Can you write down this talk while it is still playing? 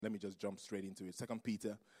let me just jump straight into it. 2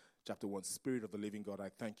 Peter chapter 1, Spirit of the living God, I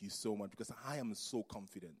thank you so much because I am so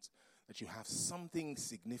confident that you have something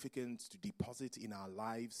significant to deposit in our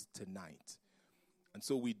lives tonight. And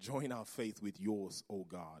so we join our faith with yours, oh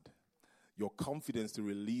God. Your confidence to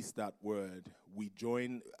release that word, we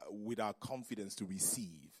join with our confidence to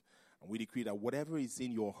receive. And we decree that whatever is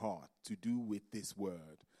in your heart to do with this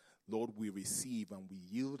word, Lord, we receive and we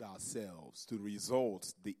yield ourselves to the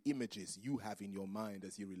results, the images you have in your mind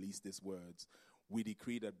as you release these words. We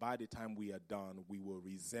decree that by the time we are done, we will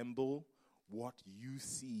resemble what you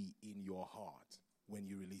see in your heart when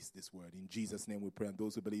you release this word. In Jesus' name we pray, and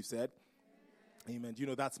those who believe said, Amen. You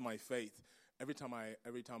know, that's my faith. Every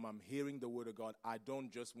time I'm hearing the word of God, I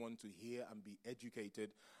don't just want to hear and be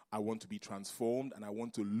educated. I want to be transformed, and I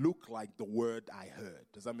want to look like the word I heard.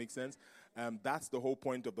 Does that make sense? That's the whole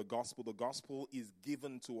point of the gospel. The gospel is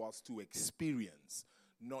given to us to experience,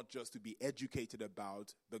 not just to be educated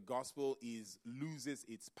about. The gospel loses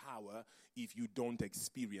its power if you don't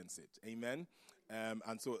experience it. Amen.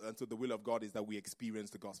 And so the will of God is that we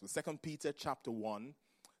experience the gospel. 2 Peter chapter 1,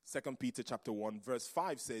 verse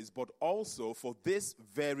 5 says, but also for this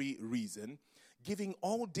very reason, giving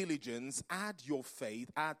all diligence, add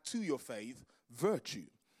to your faith virtue,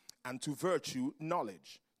 and to virtue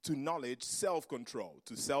knowledge, to knowledge self-control,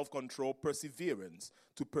 to self-control perseverance,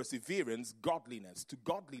 to perseverance godliness, to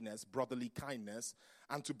godliness brotherly kindness,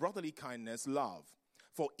 and to brotherly kindness love.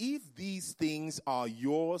 For if these things are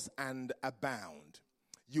yours and abound,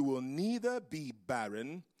 you will neither be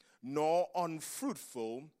barren nor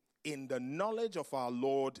unfruitful in the knowledge of our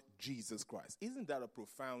Lord Jesus Christ. Isn't that a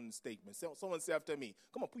profound statement? Someone say after me.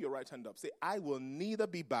 Come on, put your right hand up. Say, I will neither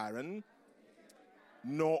be barren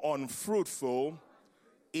nor unfruitful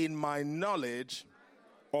in my knowledge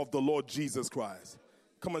of the Lord Jesus Christ.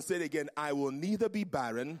 Come on, say it again. I will neither be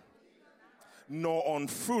barren nor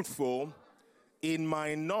unfruitful in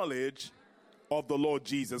my knowledge of the Lord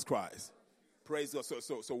Jesus Christ. Praise God.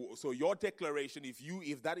 So your declaration,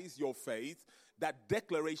 if that is your faith, that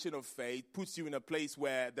declaration of faith puts you in a place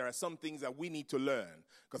where there are some things that we need to learn.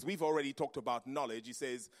 Because we've already talked about knowledge. He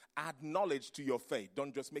says, add knowledge to your faith.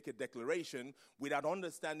 Don't just make a declaration without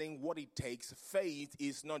understanding what it takes. Faith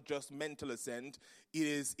is not just mental assent. It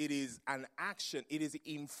is an action. It is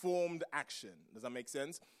informed action. Does that make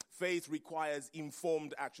sense? Faith requires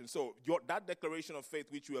informed action. So that declaration of faith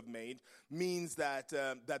which you have made means that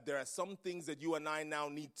there are some things that you and I now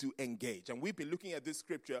need to engage. And we've been looking at this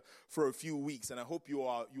scripture for a few weeks, and I hope you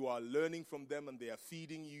are learning from them and they are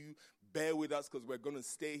feeding you. Bear with us because we're going to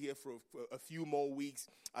stay here for a few more weeks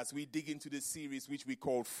as we dig into this series which we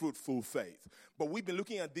call Fruitful Faith. But we've been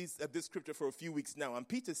looking at this scripture for a few weeks now, and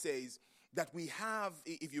Peter says that we have,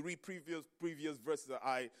 if you read previous verses,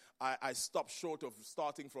 I stopped short of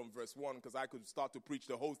starting from verse 1 because I could start to preach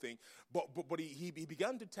the whole thing. But he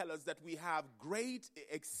began to tell us that we have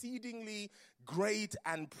exceedingly great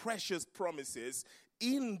and precious promises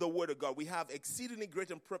in the Word of God. We have exceedingly great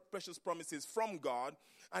and precious promises from God.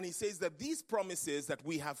 And he says that these promises that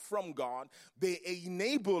we have from God, they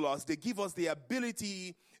enable us, they give us the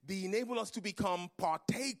ability, they enable us to become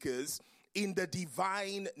partakers in the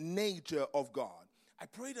divine nature of God. I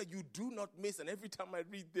pray that you do not miss, and every time I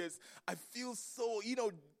read this, I feel so,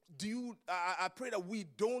 I pray that we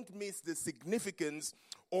don't miss the significance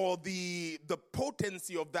or the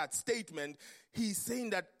potency of that statement. He's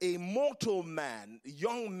saying that a mortal man,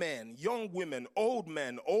 young men, young women, old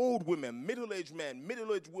men, old women, middle-aged men,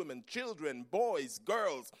 middle-aged women, children, boys,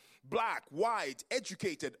 girls, black, white,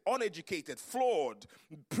 educated, uneducated, flawed,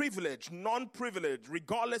 privileged, non-privileged,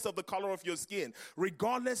 regardless of the color of your skin,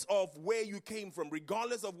 regardless of where you came from,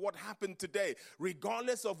 regardless of what happened today,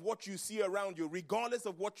 regardless of what you see around you, regardless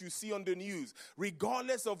of what you see on the news,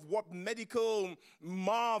 regardless of what medical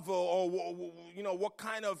marvel or what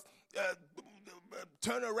kind of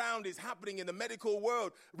turnaround is happening in the medical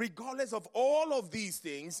world, regardless of all of these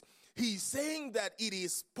things, he's saying that it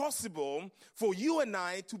is possible for you and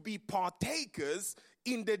I to be partakers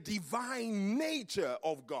in the divine nature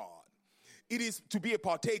of God. It is to be a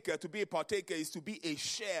partaker. To be a partaker is to be a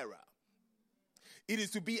sharer. It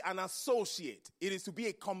is to be an associate. It is to be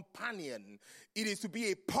a companion. It is to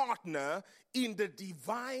be a partner in the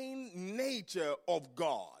divine nature of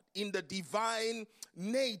God. In the divine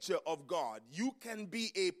nature of God. You can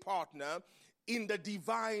be a partner in the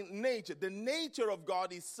divine nature. The nature of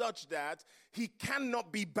God is such that he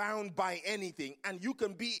cannot be bound by anything, and you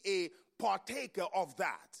can be a partaker of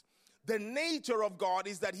that. The nature of God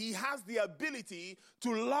is that he has the ability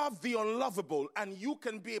to love the unlovable, and you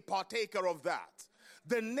can be a partaker of that.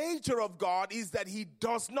 The nature of God is that he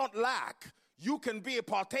does not lack. You can be a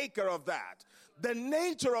partaker of that. the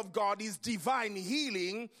nature of God is divine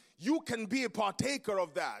healing, you can be a partaker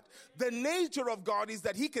of that. The nature of God is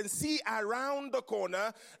that he can see around the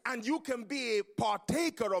corner and you can be a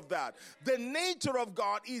partaker of that. The nature of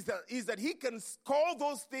God is that he can call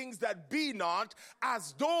those things that be not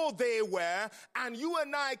as though they were, and you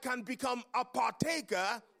and I can become a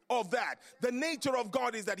partaker of that. The nature of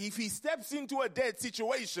God is that if he steps into a dead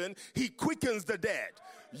situation, he quickens the dead.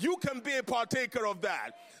 You can be a partaker of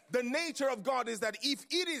that. The nature of God is that if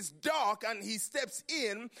it is dark and he steps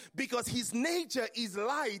in, because his nature is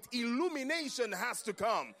light, illumination has to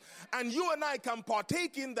come. And you and I can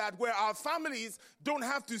partake in that, where our families don't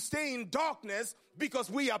have to stay in darkness because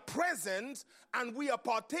we are present and we are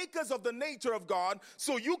partakers of the nature of God.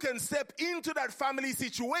 So you can step into that family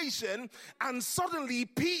situation and suddenly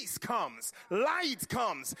peace comes, light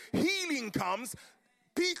comes, healing comes.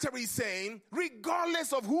 Peter is saying,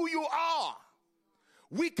 regardless of who you are,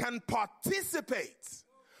 we can participate.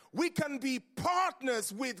 We can be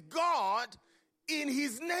partners with God in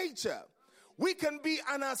his nature. We can be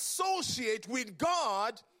an associate with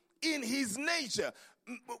God in his nature.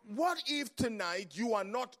 What if tonight you are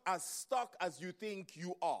not as stuck as you think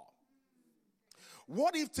you are?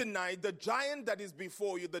 What if tonight the giant that is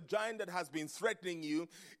before you, the giant that has been threatening you,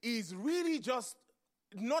 is really just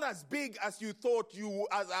not as big as you thought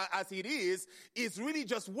as it is really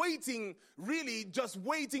just waiting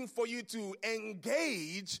for you to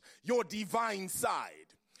engage your divine side?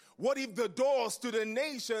 What if the doors to the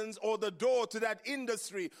nations, or the door to that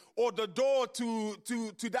industry, or the door to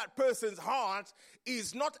that person's heart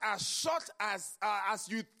is not as shut as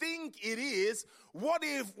you think it is? What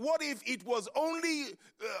if it was only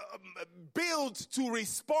built to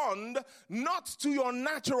respond not to your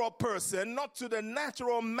natural person, not to the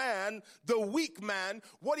natural man, the weak man?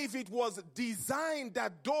 What if it was designed,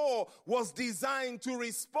 that door was designed to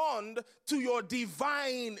respond to your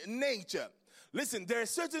divine nature? Listen, there are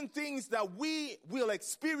certain things that we will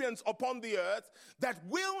experience upon the earth that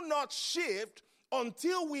will not shift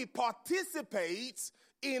until we participate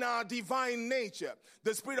in our divine nature.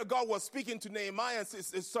 The Spirit of God was speaking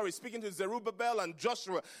to speaking to Zerubbabel and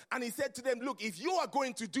Joshua, and he said to them, look, if you are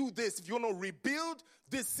going to do this, if you want to rebuild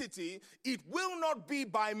this city, it will not be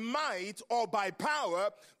by might or by power,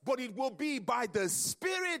 but it will be by the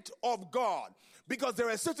Spirit of God. Because there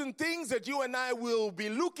are certain things that you and I will be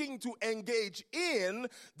looking to engage in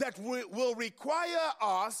that will require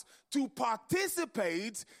us to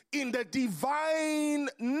participate in the divine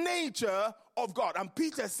nature of God. And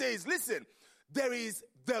Peter says, listen, there is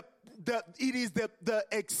it is the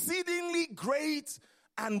exceedingly great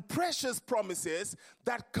and precious promises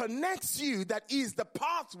that connects you, that is the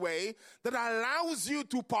pathway that allows you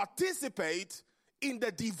to participate in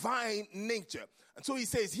the divine nature. And so he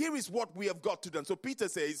says, here is what we have got to do. And so Peter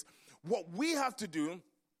says, what we have to do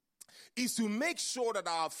is to make sure that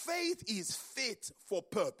our faith is fit for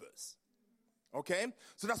purpose. Okay?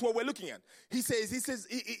 So that's what we're looking at. He says,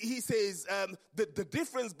 the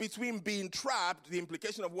difference between being trapped, the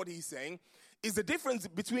implication of what he's saying, is the difference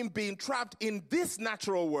between being trapped in this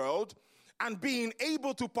natural world and being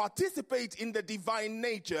able to participate in the divine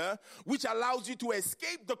nature, which allows you to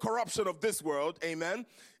escape the corruption of this world. Amen.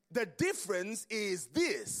 The difference is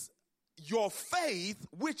this: your faith,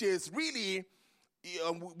 which is really,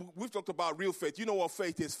 we've talked about real faith. You know what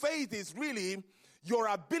faith is. Faith is really your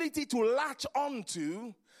ability to latch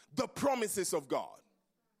onto the promises of God.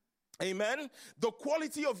 Amen. The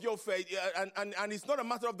quality of your faith, and it's not a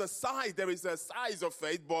matter of the size. There is a size of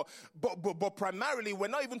faith, but primarily we're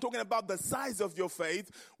not even talking about the size of your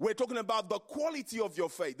faith. We're talking about the quality of your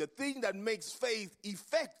faith. The thing that makes faith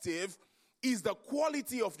effective is the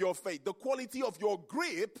quality of your faith, the quality of your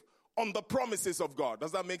grip on the promises of God.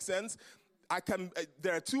 Does that make sense?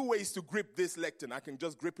 There are two ways to grip this lectern. I can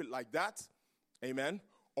just grip it like that, amen,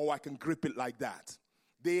 or I can grip it like that.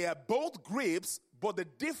 They are both grips, but the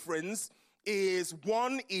difference is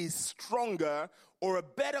one is stronger or a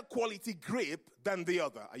better quality grip than the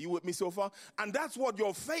other. Are you with me so far? And that's what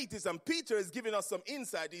your faith is. And Peter is giving us some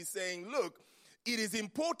insight. He's saying, look, it is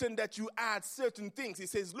important that you add certain things. He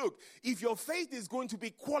says, look, if your faith is going to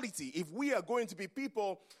be quality, if we are going to be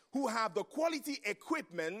people who have the quality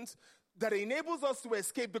equipment that enables us to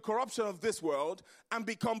escape the corruption of this world and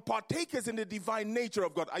become partakers in the divine nature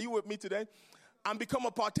of God. Are you with me today? And become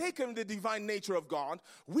a partaker in the divine nature of God.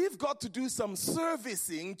 We've got to do some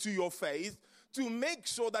servicing to your faith to make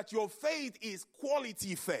sure that your faith is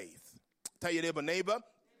quality faith. Tell your neighbor,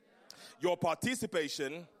 your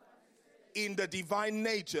participation in the divine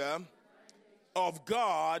nature of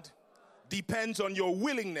God depends on your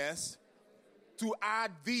willingness to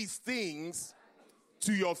add these things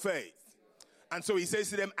to your faith. And so he says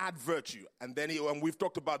to them, add virtue. And then and we've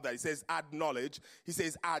talked about that. He says, add knowledge. He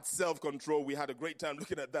says, add self-control. We had a great time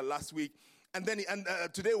looking at that last week. And then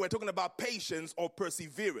today we're talking about patience or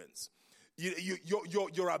perseverance.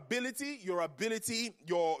 Your ability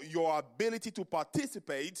to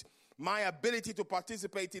participate, my ability to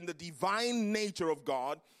participate in the divine nature of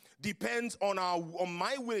God depends on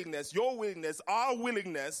my willingness, your willingness, our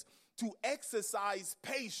willingness to exercise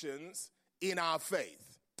patience in our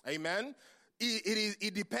faith. Amen.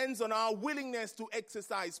 It depends on our willingness to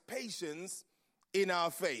exercise patience in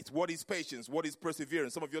our faith. What is patience? What is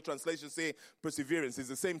perseverance? Some of your translations say perseverance is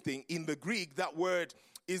the same thing. In the Greek, that word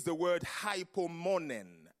is the word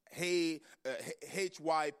hypomonen. Hypomonen.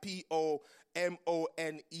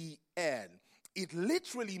 It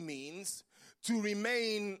literally means to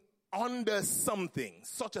remain under something,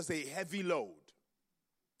 such as a heavy load.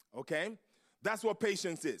 Okay? That's what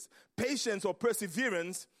patience is. Patience or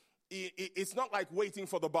perseverance, it's not like waiting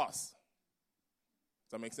for the bus.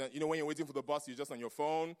 Does that make sense? You know, when you're waiting for the bus, you're just on your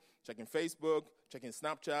phone, checking Facebook, checking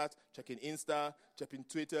Snapchat, checking Insta, checking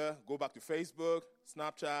Twitter, go back to Facebook,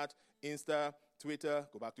 Snapchat, Insta, Twitter,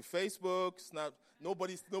 go back to Facebook,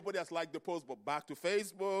 Nobody has liked the post, but back to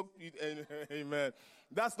Facebook. Amen.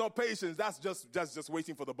 That's not patience. That's just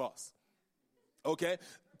waiting for the bus. Okay?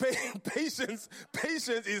 Patience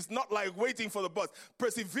is not like waiting for the bus.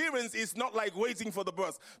 Perseverance is not like waiting for the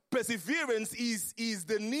bus. Perseverance is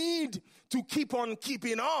the need to keep on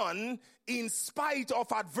keeping on in spite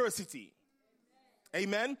of adversity.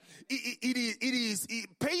 Amen.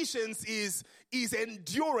 Patience is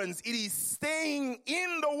endurance. It is staying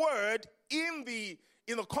in the word in the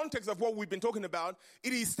context of what we've been talking about.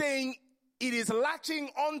 It is latching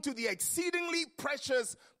onto the exceedingly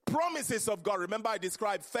precious promises of God. Remember, I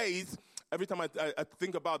describe faith. Every time I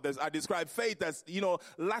think about this, I describe faith as,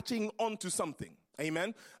 latching onto something.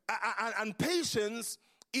 Amen. And patience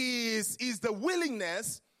is the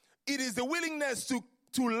willingness. It is the willingness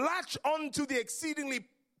to latch onto the exceedingly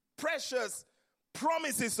precious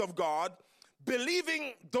promises of God,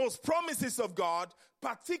 believing those promises of God,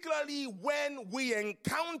 particularly when we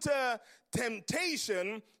encounter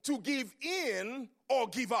temptation to give in or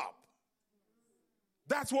give up.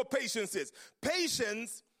 That's what patience is.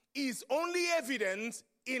 Patience is only evident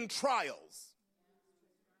in trials.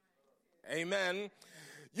 Amen.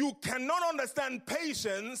 You cannot understand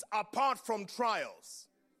patience apart from trials.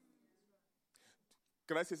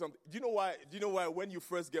 Can I say something? Do you know why when you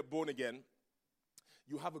first get born again,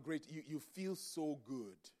 you have you feel so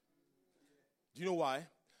good? Do you know why?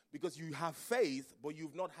 Because you have faith, but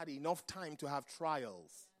you've not had enough time to have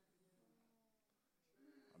trials.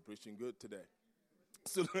 I'm preaching good today.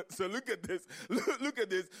 So look at this. Look at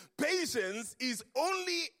this. Patience is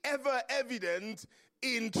only ever evident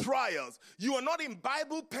in trials. You are not in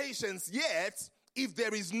Bible patience yet if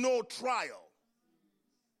there is no trial.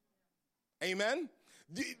 Amen?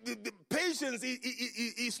 The patience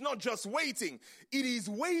is not just waiting. It is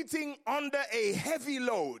waiting under a heavy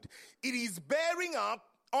load. It is bearing up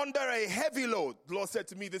under a heavy load. The Lord said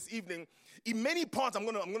to me this evening, in many parts, I'm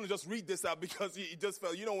gonna just read this out because it just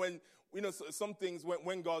felt, some things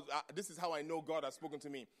when God, this is how I know God has spoken to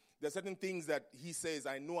me. There are certain things that he says,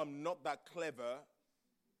 I know I'm not that clever.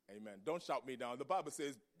 Amen. Don't shout me down. The Bible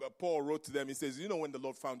says, Paul wrote to them, he says, when the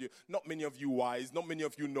Lord found you, not many of you wise, not many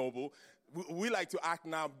of you noble. We like to act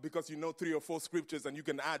now because you know 3 or 4 scriptures and you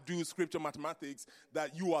can do scripture mathematics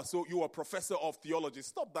that you are a professor of theology.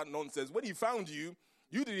 Stop that nonsense. When he found you,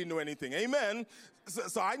 you didn't know anything. Amen.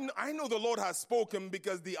 So I know the Lord has spoken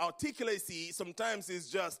because the articulacy sometimes is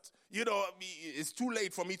just, it's too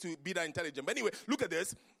late for me to be that intelligent. But anyway, look at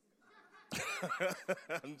this.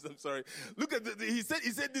 I'm sorry. Look at he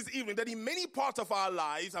said this evening that in many parts of our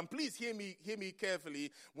lives, and please hear me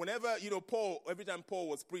carefully. Whenever every time Paul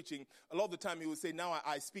was preaching, a lot of the time he would say, "Now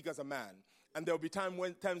I speak as a man." And there will be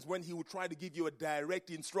times when he would try to give you a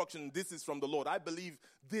direct instruction. This is from the Lord. I believe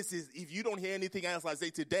this is. If you don't hear anything else I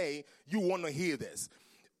say today, you want to hear this.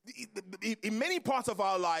 In many parts of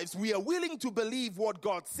our lives, we are willing to believe what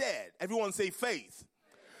God said. Everyone say faith.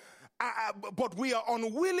 But we are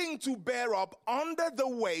unwilling to bear up under the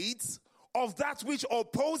weight of that which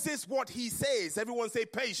opposes what he says. Everyone say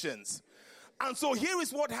patience. And so here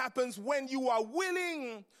is what happens when you are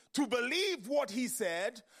willing to believe what he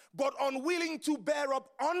said, but unwilling to bear up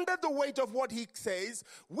under the weight of what he says.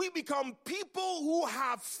 We become people who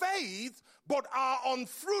have faith, but are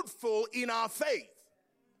unfruitful in our faith.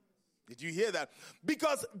 Did you hear that?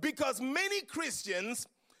 Because many Christians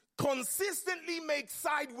consistently make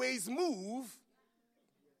sideways move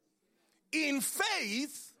in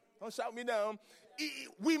faith. Don't shout me down.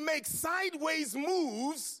 We make sideways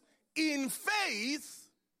moves in faith,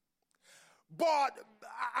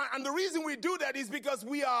 and the reason we do that is because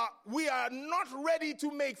we are not ready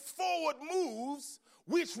to make forward moves,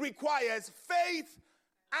 which requires faith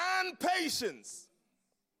and patience.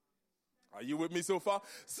 Are you with me so far?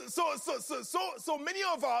 So many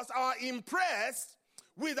of us are impressed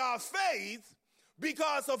with our faith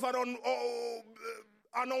because of an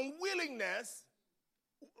unwillingness.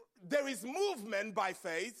 There is movement by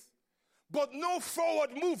faith, but no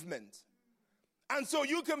forward movement. And so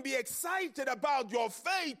you can be excited about your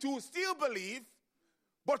faith to still believe,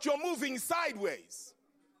 but you're moving sideways.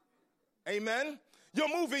 Amen? You're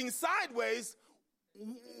moving sideways,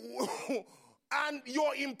 and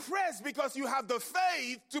you're impressed because you have the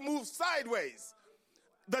faith to move sideways.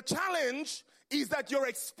 The challenge is that you're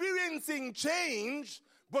experiencing change,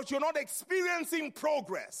 but you're not experiencing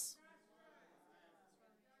progress.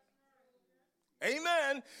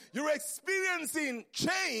 Amen. You're experiencing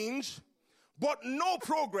change, but no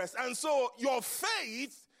progress. And so your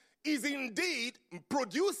faith is indeed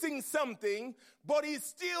producing something, but is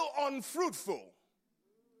still unfruitful.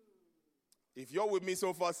 If you're with me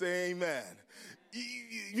so far, say amen.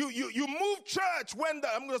 You move church when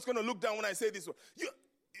I'm just going to look down when I say this one.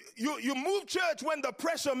 You move church when the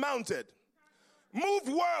pressure mounted. Move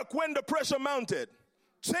work when the pressure mounted.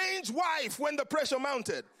 Change wife when the pressure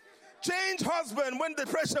mounted. Change husband when the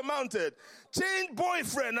pressure mounted. Change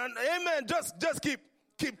boyfriend, and amen. Just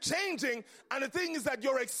keep changing. And the thing is that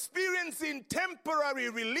you're experiencing temporary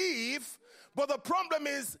relief, but the problem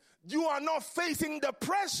is you are not facing the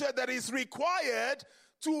pressure that is required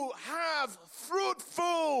to have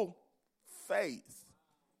fruitful faith.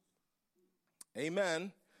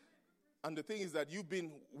 Amen. And the thing is that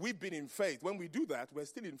we've been in faith. When we do that, we're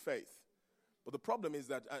still in faith. But the problem is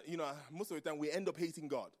that, most of the time we end up hating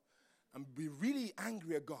God and be really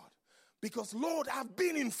angry at God. Because, Lord, I've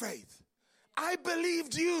been in faith. I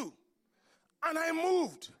believed you. And I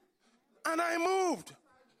moved. And I moved.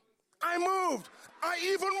 I moved. I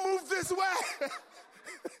even moved this way.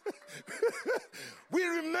 We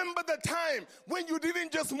remember the time when you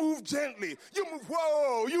didn't just move gently. You moved,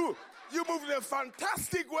 whoa, you moved in a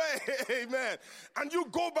fantastic way. Amen. And you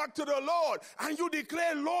go back to the Lord and you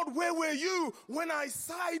declare, Lord, where were you when I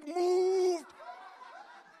side moved?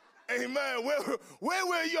 Amen. Where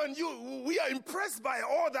were you? And we are impressed by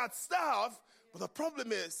all that stuff. But the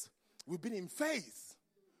problem is we've been in faith,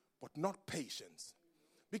 but not patience.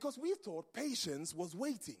 Because we thought patience was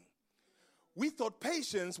waiting. We thought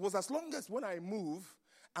patience was as long as when I move,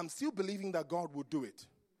 I'm still believing that God will do it.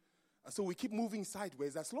 And so we keep moving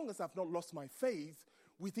sideways. As long as I've not lost my faith,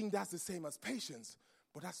 we think that's the same as patience.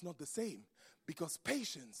 But that's not the same. Because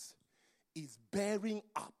patience is bearing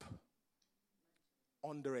up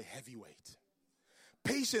under a heavy weight.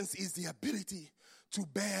 Patience is the ability to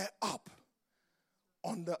bear up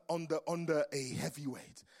under a heavy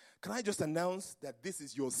weight. Can I just announce that this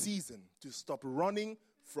is your season to stop running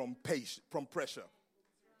from pressure?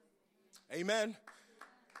 Amen.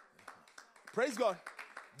 Praise God.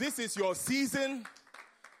 This is your season.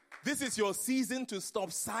 This is your season to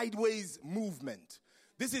stop sideways movement.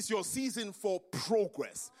 This is your season for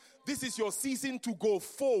progress. This is your season to go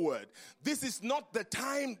forward. This is not the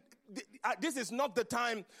time. This is not the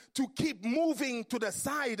time to keep moving to the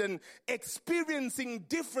side and experiencing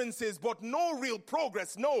differences but no real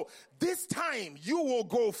progress. No, this time you will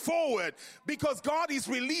go forward because God is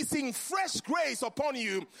releasing fresh grace upon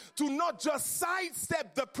you to not just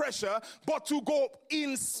sidestep the pressure but to go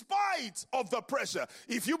in spite of the pressure.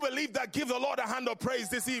 If you believe that, give the Lord a hand of praise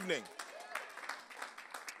this evening.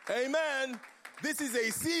 Amen. This is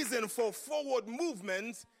a season for forward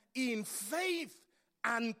movement in faith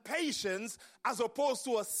and patience, as opposed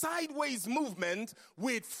to a sideways movement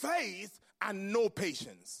with faith and no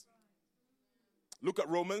patience. Look at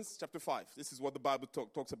Romans chapter 5. This is what the Bible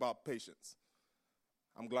talks about patience.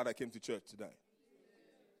 I'm glad I came to church today.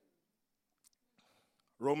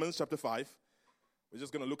 Romans chapter 5. We're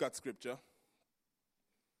just going to look at scripture.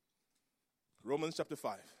 Romans chapter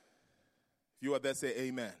 5. If you are there, say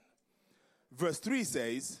amen. Verse 3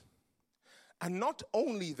 says, and not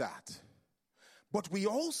only that, but we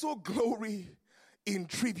also glory in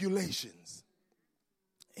tribulations.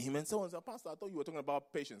 Amen. Someone said, Pastor, I thought you were talking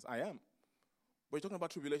about patience. I am. But you're talking about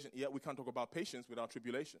tribulation. Yeah, we can't talk about patience without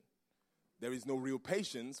tribulation. There is no real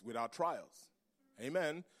patience without trials.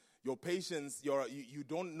 Amen. Your patience, you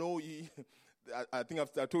don't know. I think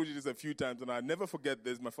I've told you this a few times, and I never forget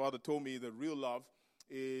this. My father told me that real love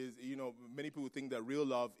is, many people think that real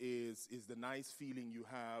love is the nice feeling you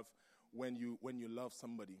have when you love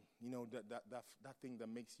somebody, that thing that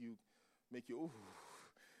make you, ooh,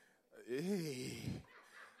 hey.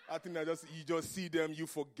 I think that you just see them, you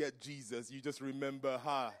forget Jesus. You just remember,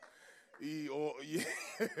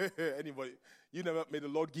 anybody. You never, may the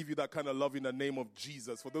Lord give you that kind of love in the name of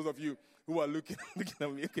Jesus. For those of you who are looking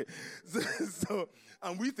at me, okay.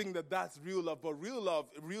 And we think that that's real love, but real love,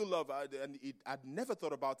 I'd never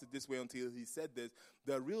thought about it this way until he said this.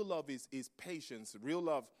 The real love is patience. Real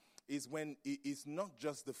love is when it's not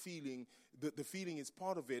just the feeling. The feeling is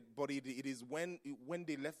part of it, but it is when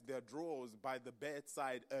they left their drawers by the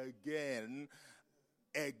bedside again,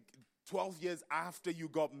 12 years after you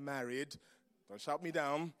got married. Don't shout me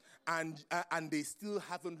down. And they still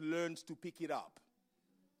haven't learned to pick it up.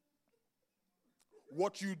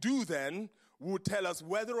 What you do then will tell us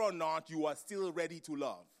whether or not you are still ready to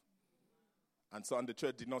love. And so, and the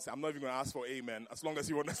church did not say, I'm not even going to ask for amen, as long as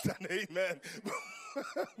you understand amen.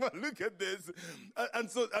 But look at this. And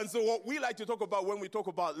so what we like to talk about when we talk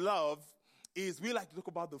about love is we like to talk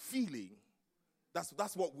about the feeling.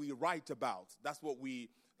 That's what we write about. That's what we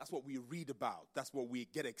read about. That's what we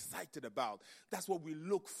get excited about. That's what we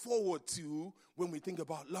look forward to when we think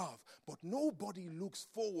about love. But nobody looks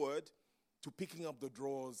forward to picking up the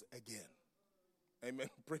drawers again. Amen.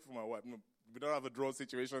 Pray for my wife. No, we don't have a drawer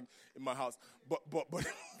situation in my house.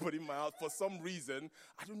 But in my house, for some reason,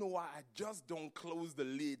 I don't know why, I just don't close the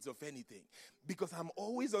lids of anything. Because I'm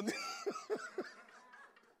always on the...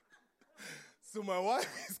 So my wife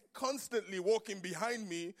is constantly walking behind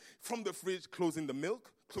me from the fridge, closing the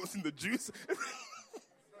milk, closing the juice.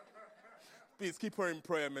 Please keep her in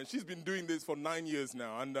prayer, man. She's been doing this for 9 years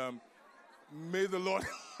now. And may the Lord...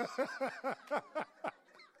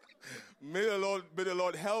 May the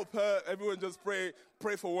Lord help her. Everyone just pray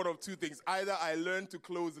for one of two things. Either I learn to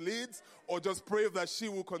close lids, or just pray that she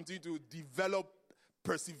will continue to develop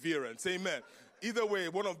perseverance. Amen. Either way,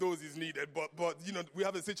 one of those is needed. But you know, we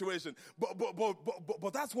have a situation.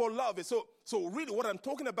 But that's what love is. So really, what I'm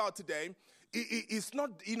talking about today is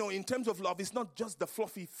not, you know, in terms of love, it's not just the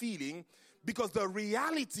fluffy feeling, because the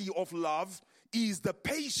reality of love is the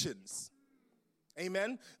patience.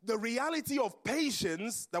 Amen. The reality of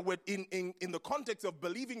patience that we're in the context of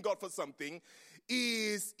believing God for something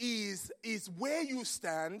is where you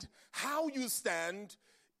stand, how you stand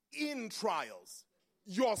in trials.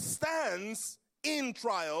 Your stance in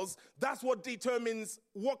trials, that's what determines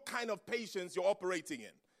what kind of patience you're operating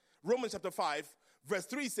in. Romans chapter 5, verse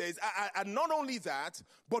 3 says, and not only that,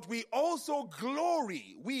 but we also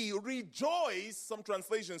glory, we rejoice, some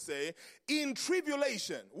translations say, in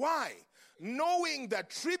tribulation. Why? Knowing that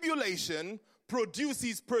tribulation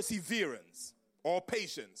produces perseverance or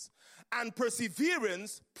patience, and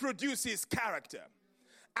perseverance produces character,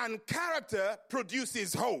 and character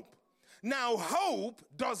produces hope. Now, hope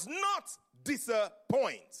does not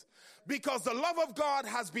disappoint, because the love of God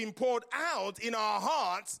has been poured out in our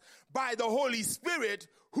hearts by the Holy Spirit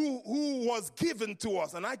who was given to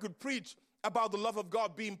us. And I could preach about the love of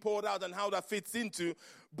God being poured out and how that fits into,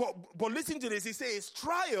 but listen to this. He says,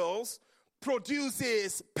 trials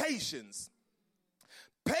produces patience.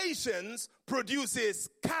 Patience produces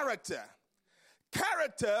character.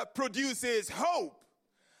 Character produces hope.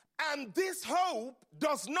 And this hope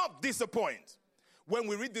does not disappoint. When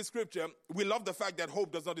we read this scripture, we love the fact that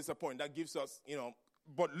hope does not disappoint. That gives us, you know,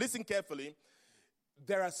 but listen carefully.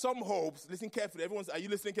 There are some hopes. Listen carefully. Are you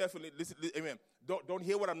listening carefully? Listen, amen. Don't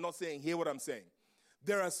hear what I'm not saying. Hear what I'm saying.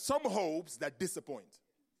 There are some hopes that disappoint.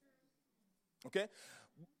 Okay?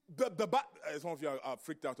 Some of you are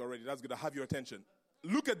freaked out already. That's going to have your attention.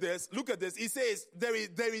 Look at this. He says there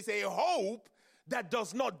is a hope that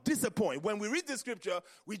does not disappoint. When we read the scripture,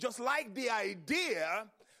 we just like the idea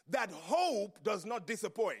that hope does not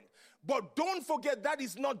disappoint. But don't forget, that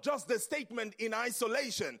is not just the statement in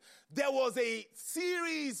isolation. There was a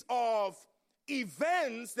series of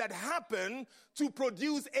events that happened to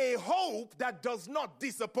produce a hope that does not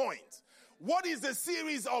disappoint. What is the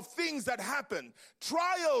series of things that happened?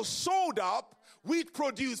 Trials showed up, which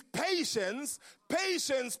produced patience.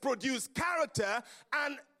 Patience produced character,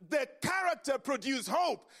 and the character produced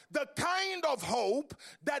hope. The kind of hope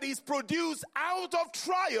that is produced out of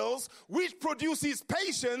trials, which produces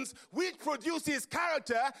patience, which produces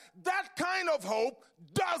character, that kind of hope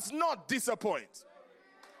does not disappoint.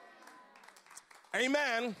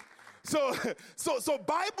 Amen. So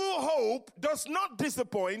Bible hope does not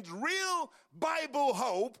disappoint. Real Bible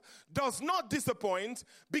hope does not disappoint,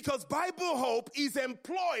 because Bible hope is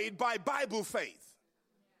employed by Bible faith.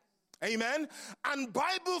 Amen. And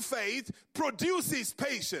Bible faith produces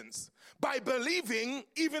patience by believing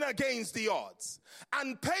even against the odds.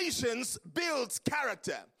 And patience builds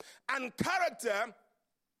character. And character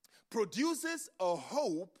produces a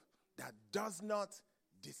hope that does not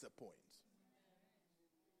disappoint.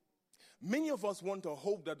 Many of us want a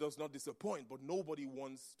hope that does not disappoint, but nobody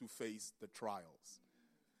wants to face the trials.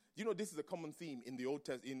 You know, this is a common theme in the Old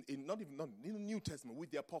Testament, in the New Testament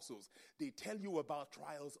with the apostles. They tell you about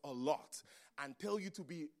trials a lot and tell you to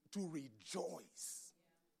rejoice.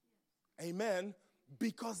 Amen.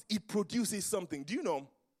 Because it produces something. Do you know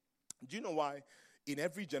why in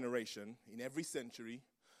every generation, in every century,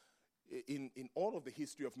 in all of the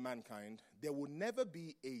history of mankind, there will never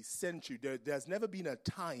be a century, there's never been a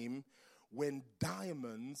time when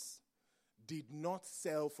diamonds did not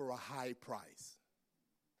sell for a high price.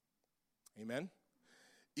 Amen?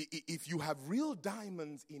 If you have real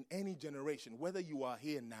diamonds in any generation, whether you are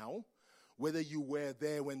here now, whether you were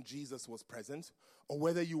there when Jesus was present, or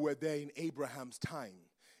whether you were there in Abraham's time,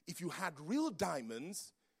 if you had real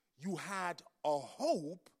diamonds, you had a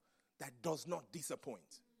hope that does not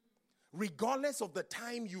disappoint. Regardless of the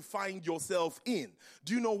time you find yourself in.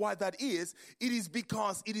 Do you know why that is? It is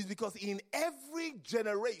because in every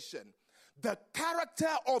generation, the character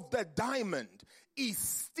of the diamond is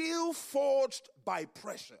still forged by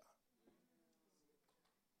pressure.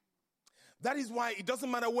 That is why it doesn't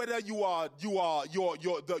matter whether your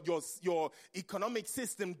economic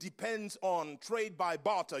system depends on trade by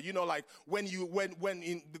barter. You know, like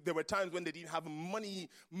there were times when they didn't have money,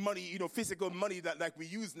 physical money that like we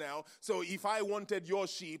use now. So if I wanted your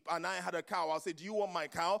sheep and I had a cow, I'll say, do you want my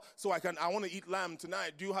cow? So I want to eat lamb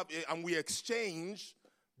tonight. Do you have it? And we exchange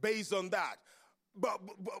based on that. But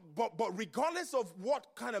regardless of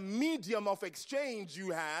what kind of medium of exchange you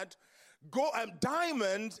had,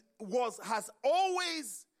 diamond has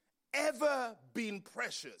always ever been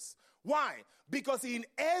precious. Why? Because in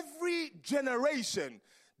every generation,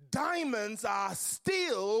 diamonds are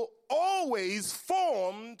still always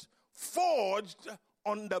forged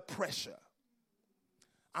under pressure.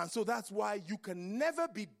 And so that's why you can never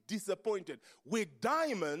be disappointed. With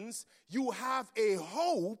diamonds, you have a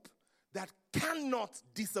hope that cannot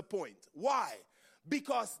disappoint. Why?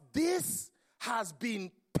 Because this has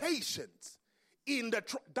been patient.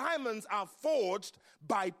 Diamonds are forged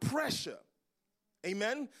by pressure.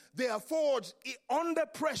 Amen? They are forged under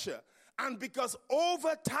pressure. And because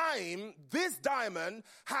over time, this diamond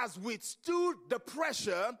has withstood the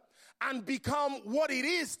pressure and become what it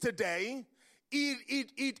is today,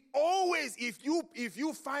 it always, if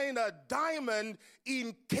you find a diamond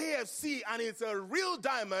in KFC and it's a real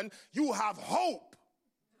diamond, you have hope.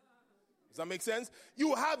 Does that make sense?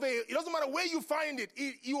 It doesn't matter where you find it,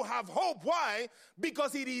 you have hope. Why?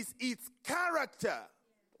 Because it is its character.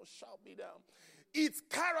 Oh, shout me down. Its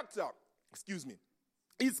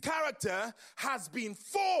character has been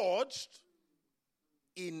forged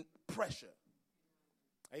in pressure.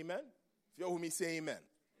 Amen? If you're with me, say amen.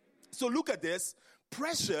 So look at this.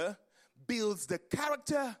 Pressure builds the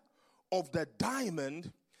character of the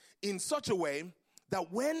diamond in such a way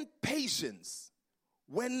that when patience,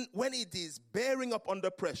 when it is bearing up under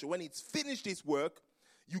pressure, when it's finished its work,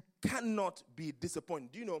 you cannot be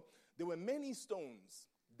disappointed. Do you know, there were many stones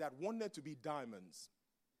that wanted to be diamonds.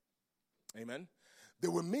 Amen?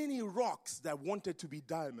 There were many rocks that wanted to be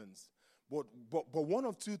diamonds. But one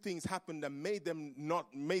of two things happened that made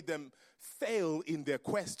them fail in their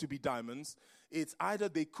quest to be diamonds. It's either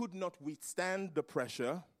they could not withstand the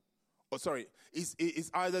pressure,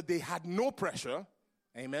 it's either they had no pressure,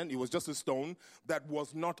 amen, it was just a stone that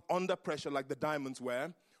was not under pressure like the diamonds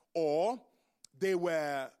were, or they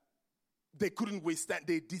couldn't withstand,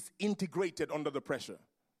 they disintegrated under the pressure.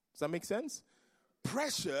 Does that make sense?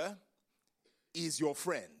 Pressure is your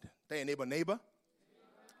friend. Tell your neighbor.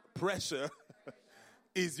 Pressure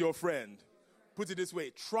is your friend. Put it this way,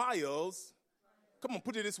 trials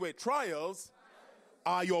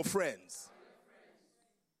are your friends.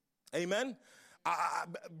 Amen?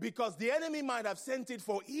 Because the enemy might have sent it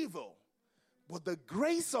for evil, but the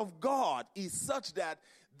grace of God is such that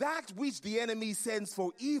which the enemy sends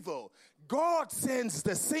for evil, God sends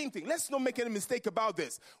the same thing. Let's not make any mistake about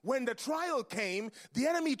this. When the trial came, the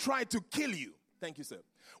enemy tried to kill you. Thank you, sir.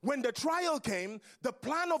 When the trial came, the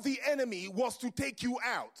plan of the enemy was to take you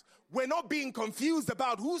out. We're not being confused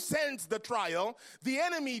about who sends the trial. The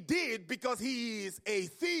enemy did because he is a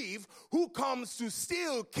thief who comes to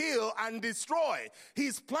steal, kill, and destroy.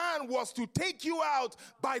 His plan was to take you out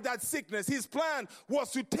by that sickness. His plan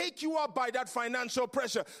was to take you out by that financial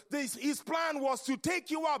pressure. His plan was to take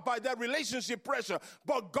you out by that relationship pressure.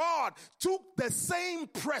 But God took the same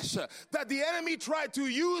pressure that the enemy tried to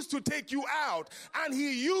use to take you out, and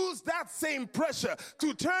he used that same pressure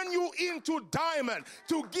to turn you into diamond,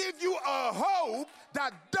 to give you a hope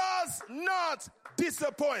that does not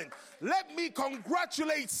disappoint. Let me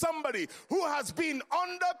congratulate somebody who has been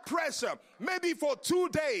under pressure, maybe for 2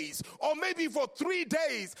 days, or maybe for 3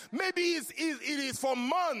 days, maybe it is for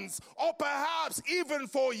months, or perhaps even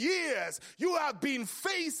for years. You have been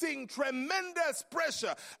facing tremendous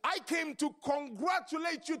pressure. I came to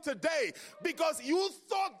congratulate you today because you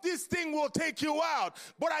thought this thing will take you out,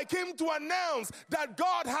 but I came to announce that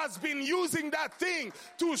God has been using that thing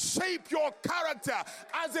to shape your character,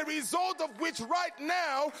 as a result of which right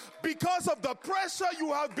now, because of the pressure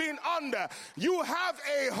you have been under, you have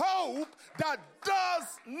a hope that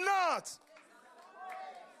does not.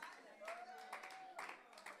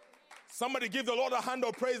 Somebody give the Lord a hand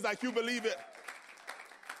of praise like you believe it.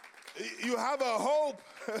 You have a hope.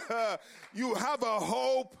 You have a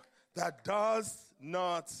hope that does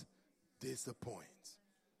not disappoint.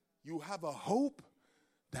 You have a hope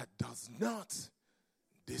that does not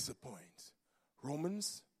disappoint.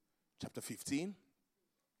 Romans chapter 15.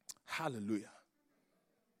 Hallelujah.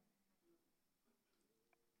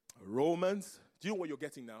 Romans, do you know what you're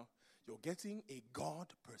getting now? You're getting a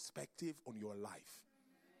God perspective on your life.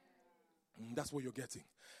 That's what you're getting.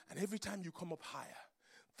 And every time you come up higher,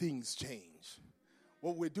 things change.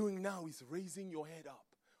 What we're doing now is raising your head up.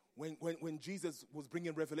 When Jesus was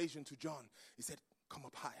bringing revelation to John, he said, come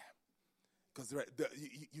up higher. Because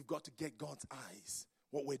you've got to get God's eyes.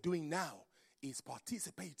 What we're doing now is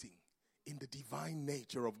participating in the divine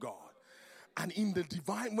nature of God. And in the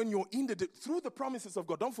divine, when you're in through the promises of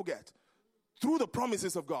God, don't forget, through the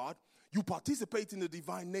promises of God, you participate in the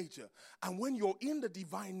divine nature. And when you're in the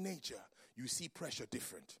divine nature, you see pressure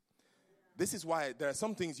different. This is why there are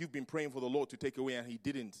some things you've been praying for the Lord to take away and he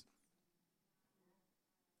didn't.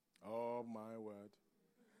 Oh my word.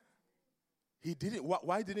 He didn't.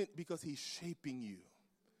 Why didn't? Because he's shaping you.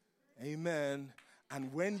 Amen.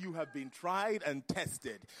 And when you have been tried and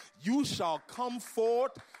tested, you shall come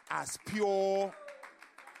forth as pure.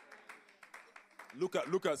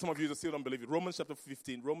 Look at some of you that still don't believe it. Romans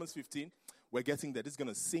 15. We're getting there. This is going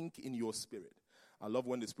to sink in your spirit. I love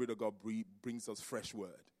when the Spirit of God brings us fresh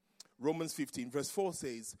word. Romans 15 verse 4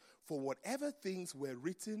 says, for whatever things were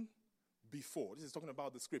written before. This is talking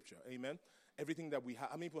about the scripture. Amen. Everything that we have.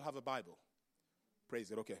 How many people have a Bible? Praise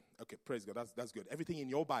God. Okay, praise God. That's good. Everything in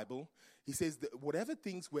your Bible, he says that whatever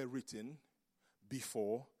things were written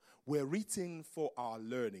before were written for our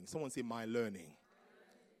learning. Someone say, my learning.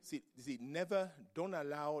 See, don't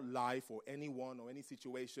allow life or anyone or any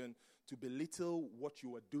situation to belittle what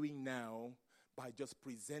you are doing now by just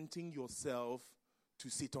presenting yourself to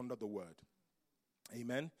sit under the word.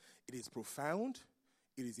 Amen. It is profound.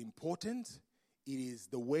 It is important. It is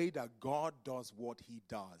the way that God does what he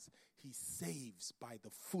does. He saves by the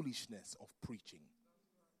foolishness of preaching.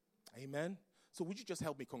 Amen. So would you just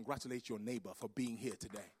help me congratulate your neighbor for being here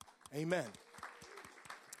today? Amen.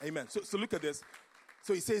 Amen. So look at this.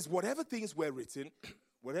 So he says, whatever things were written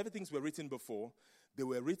before, they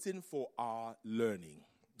were written for our learning.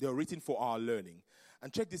 They were written for our learning.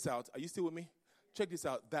 And check this out. Are you still with me? Check this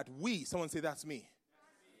out. That we, someone say that's me.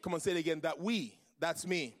 Come on, say it again. That's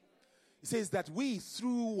me. It says that we,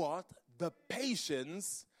 through what? The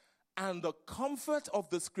patience and the comfort of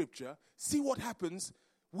the scripture, see what happens?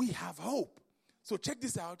 We have hope. So check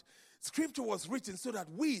this out. Scripture was written so that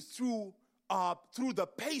we, through the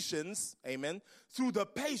patience, amen, through the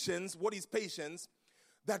patience, what is patience?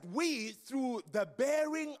 That we, through the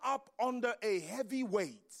bearing up under a heavy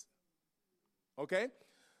weight, okay?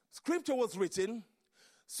 Scripture was written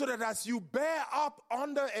so that as you bear up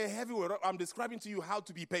under a heavy weight, I'm describing to you how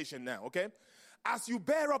to be patient now, okay? As you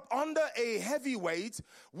bear up under a heavy weight,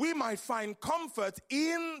 we might find comfort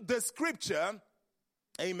in the scripture,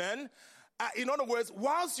 amen. In other words,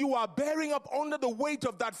 whilst you are bearing up under the weight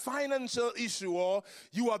of that financial issue, or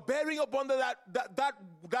you are bearing up under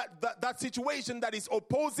that situation that is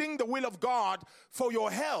opposing the will of God for your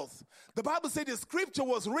health, the Bible said the scripture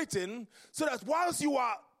was written so that whilst you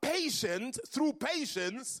are patient through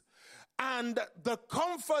patience and the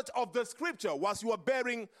comfort of the scripture, whilst you are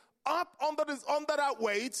bearing up under that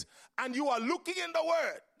weight and you are looking in the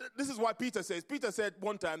word. This is what Peter says. Peter said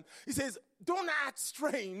one time, he says, don't act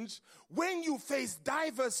strange when you face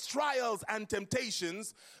diverse trials and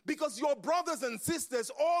temptations, because your brothers and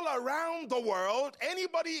sisters all around the world,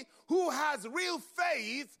 anybody who has real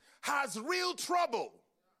faith has real trouble.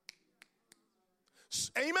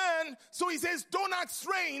 Amen. So he says, don't act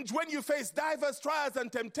strange when you face diverse trials and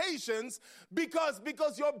temptations, because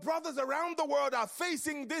your brothers around the world are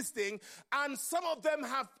facing this thing, and some of them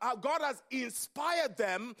God has inspired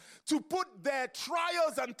them to put their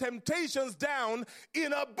trials and temptations down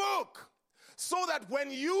in a book, so that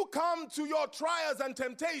when you come to your trials and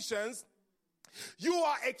temptations, You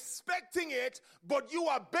are expecting it, but you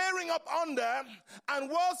are bearing up under, and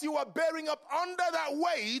whilst you are bearing up under that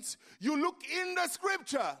weight, you look in the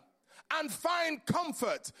scripture and find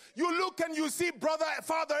comfort. You look and you see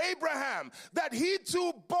Father Abraham, that he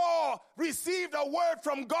too received a word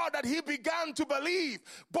from God that he began to believe.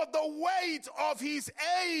 But the weight of his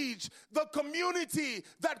age, the community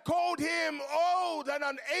that called him old and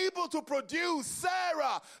unable to produce,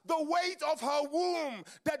 Sarah, the weight of her womb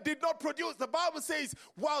that did not produce. The Bible says,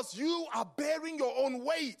 whilst you are bearing your own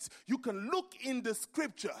weight, you can look in the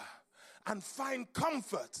scripture and find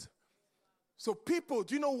comfort. So people,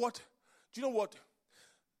 do you know what? Can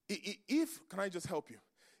I just help you?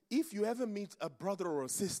 If you ever meet a brother or a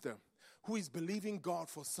sister who is believing God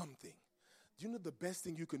for something, do you know the best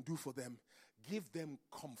thing you can do for them? Give them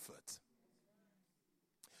comfort.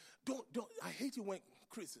 I hate it when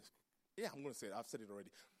I'm going to say it. I've said it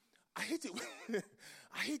already. I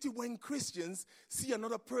hate it when Christians see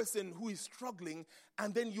another person who is struggling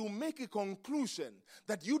and then you make a conclusion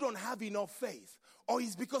that you don't have enough faith. Or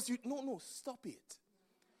it's because stop it.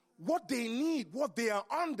 What they need, what they are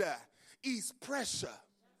under is pressure.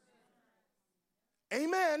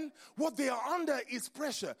 Amen. What they are under is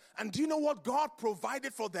pressure. And do you know what God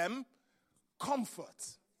provided for them? Comfort.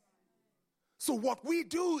 So what we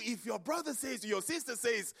do, if your brother says, your sister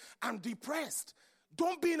says, I'm depressed,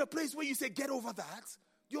 don't be in a place where you say, get over that.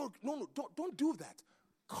 Don't do that.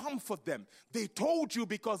 Comfort them. They told you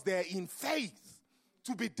because they're in faith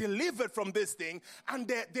to be delivered from this thing, and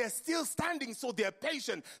they're still standing, so they're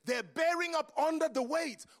patient. They're bearing up under the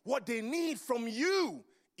weight. What they need from you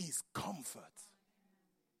is comfort.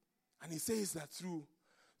 And he says that through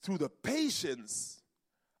the patience,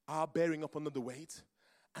 are bearing up under the weight,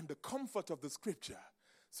 and the comfort of the scripture.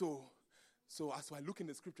 So as I look in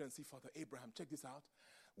the scripture and see Father Abraham, check this out.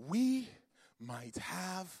 We might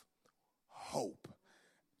have hope.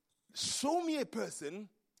 Show me a person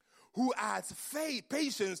who adds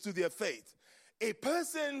patience to their faith. A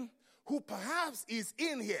person who perhaps is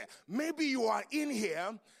in here. Maybe you are in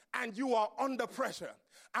here and you are under pressure.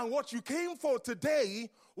 And what you came for today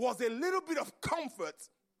was a little bit of comfort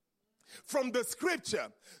from the scripture.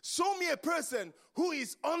 Show me a person who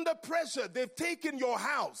is under pressure. They've taken your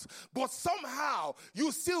house, but somehow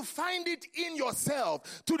you still find it in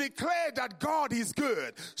yourself to declare that God is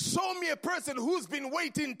good. Show me a person who's been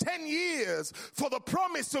waiting 10 years for the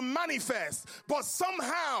promise to manifest, but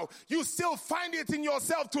somehow you still find it in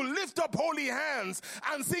yourself to lift up holy hands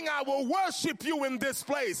and sing, I will worship you in this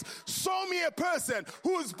place. Show me a person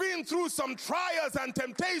who's been through some trials and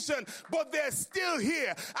temptation, but they're still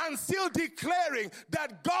here and still declaring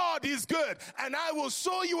that God is good. And I will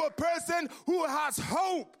show you a person who has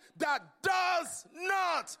hope that does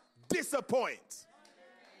not disappoint.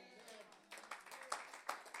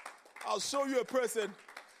 I'll show you a person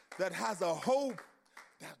that has a hope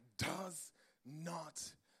that does not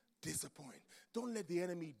disappoint. Don't let the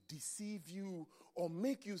enemy deceive you or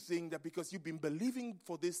make you think that because you've been believing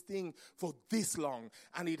for this thing for this long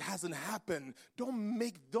and it hasn't happened.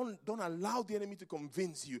 Don't allow the enemy to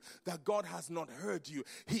convince you that God has not heard you.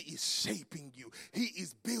 He is shaping you. He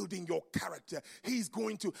is building your character. He's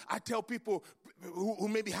going to, I tell people who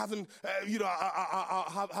maybe haven't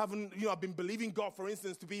been believing God, for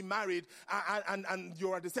instance, to be married, and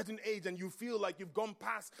you're at a certain age and you feel like you've gone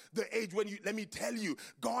past the age when let me tell you,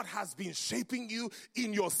 God has been shaping you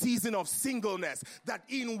in your season of singleness, that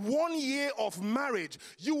in 1 year of marriage,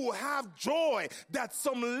 you will have joy that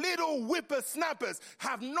some little whippersnappers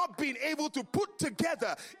have not been able to put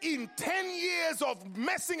together in 10 years of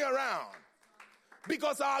messing around.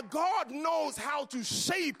 Because our God knows how to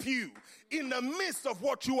shape you in the midst of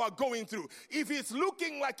what you are going through. If it's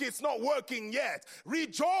looking like it's not working yet,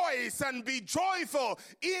 rejoice and be joyful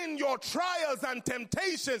in your trials and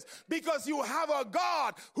temptations, because you have a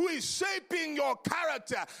God who is shaping your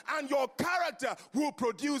character, and your character will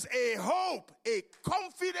produce a hope, a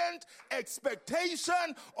confident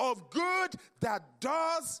expectation of good that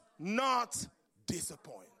does not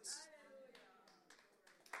disappoint.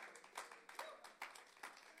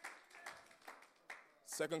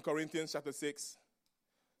 2 Corinthians chapter 6.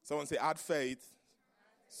 Someone say, add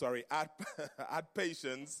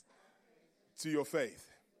patience to your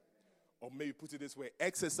faith. Or maybe put it this way,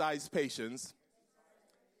 exercise patience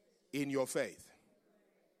in your faith.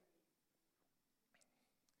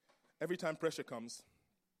 Every time pressure comes,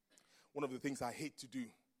 one of the things I hate to do,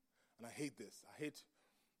 and I hate this,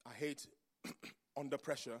 I hate under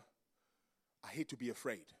pressure, I hate to be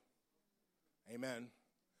afraid. Amen.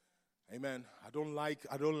 Amen. I don't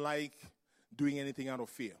like doing anything out of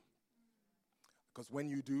fear. Because when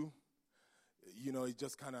you do, it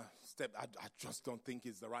just kind of I just don't think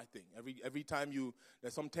it's the right thing. Every time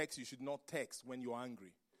there's some text you should not text when you're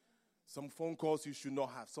angry. Some phone calls you should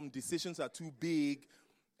not have. Some decisions are too big.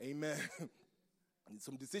 Amen.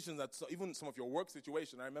 Some decisions that even some of your work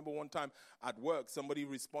situation. I remember one time at work, somebody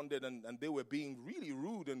responded and they were being really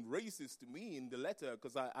rude and racist to me in the letter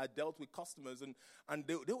because I dealt with customers and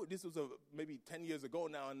they were, this was maybe 10 years ago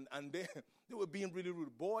now and they were being really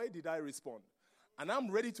rude. Boy, did I respond. And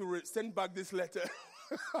I'm ready to send back this letter.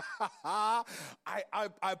 I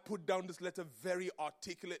put down this letter very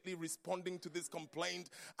articulately responding to this complaint,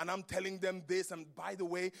 and I'm telling them this, and by the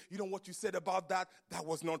way, you know what you said about that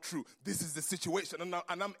was not true. This is the situation,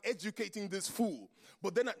 and I'm educating this fool.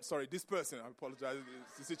 But then, this person, I apologize,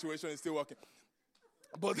 the situation is still working.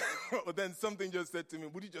 But then something just said to me,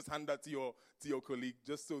 would you just hand that to your colleague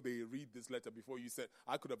just so they read this letter before you said,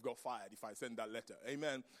 I could have got fired if I sent that letter.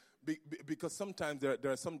 Amen. Because sometimes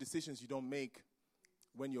there are some decisions you don't make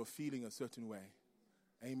when you're feeling a certain way.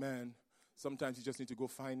 Amen. Sometimes you just need to go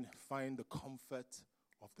find the comfort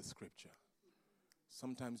of the scripture.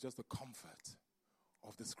 Sometimes just the comfort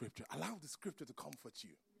of the scripture. Allow the scripture to comfort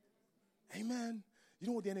you. Amen. You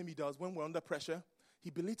know what the enemy does when we're under pressure? He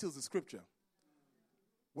belittles the scripture.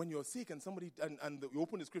 When you're sick and you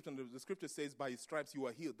open the scripture and the scripture says, by his stripes you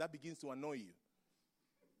are healed, that begins to annoy you.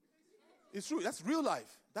 It's true. That's real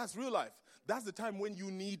life. That's real life. That's the time when you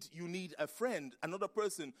need a friend, another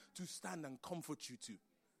person to stand and comfort you too.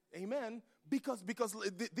 Amen. Because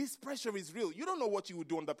this pressure is real. You don't know what you would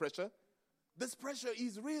do under pressure. This pressure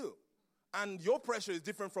is real. And your pressure is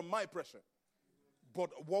different from my pressure. But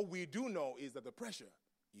what we do know is that the pressure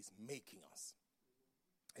is making us.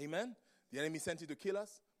 Amen. The enemy sent it to kill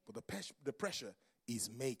us, but the pressure is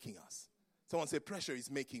making us. Someone say, pressure is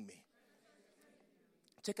making me.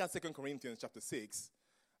 Check out 2 Corinthians chapter 6.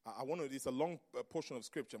 It's a long portion of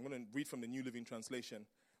scripture. I'm going to read from the New Living Translation,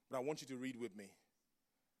 but I want you to read with me.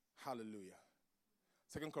 Hallelujah.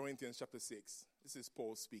 2 Corinthians chapter 6. This is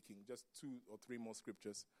Paul speaking. Just 2 or 3 more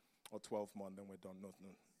scriptures, or 12 more, and then we're done. No,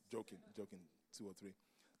 joking, 2 or 3.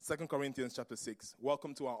 2 Corinthians chapter 6.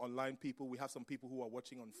 Welcome to our online people. We have some people who are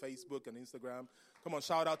watching on Facebook and Instagram. Come on,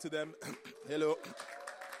 shout out to them. Hello.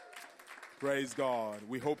 Praise God.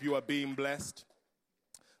 We hope you are being blessed.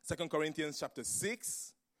 2 Corinthians chapter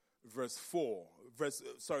 6, verse 4. 2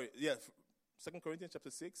 Corinthians chapter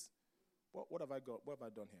 6. What have I got? What have I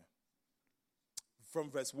done here? From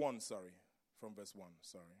verse 1, sorry. From verse 1,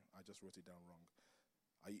 sorry. I just wrote it down wrong.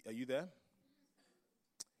 Are you there?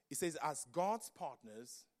 It says, as God's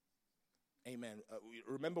partners, amen.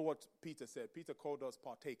 Remember what Peter said. Peter called us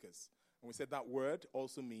partakers. And we said that word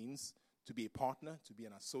also means to be a partner, to be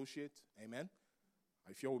an associate. Amen.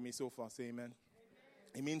 If you're with me so far, say amen. Amen.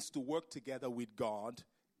 It means to work together with God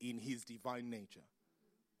in his divine nature.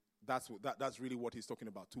 That's really what he's talking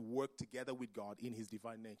about, to work together with God in his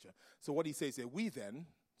divine nature. So what he says is, we then,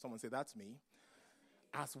 someone say, that's me,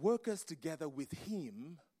 as workers together with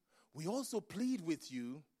him, we also plead with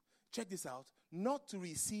you, check this out, not to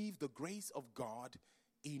receive the grace of God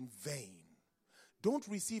in vain. Don't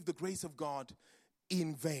receive the grace of God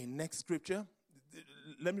in vain. Next scripture.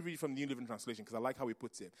 Let me read from the New Living Translation because I like how he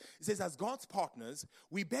puts it. It says, as God's partners,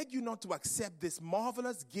 we beg you not to accept this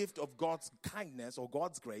marvelous gift of God's kindness or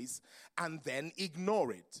God's grace and then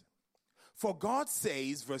ignore it. For God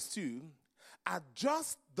says, verse 2, at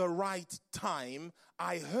just the right time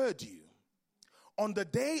I heard you. On the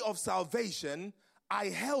day of salvation, I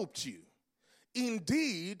helped you.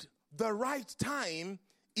 Indeed, the right time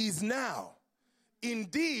is now.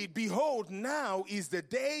 Indeed, behold, now is the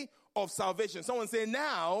day of salvation. Someone say,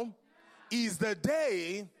 now is the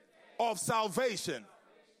day of salvation.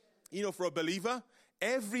 You know, for a believer,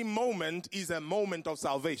 every moment is a moment of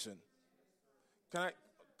salvation. Can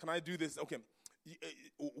I do this? Okay.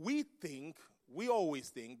 We always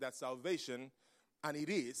think that salvation, and it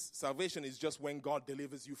is, salvation is just when God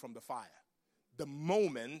delivers you from the fire. The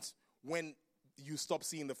moment when you stop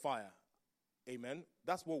seeing the fire. Amen.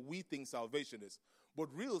 That's what we think salvation is. But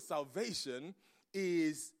real salvation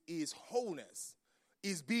is wholeness,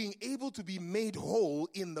 is being able to be made whole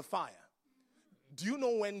in the fire. Do you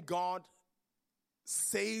know when God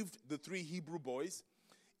saved the 3 Hebrew boys?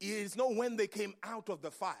 It is not when they came out of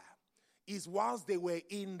the fire. It's whilst they were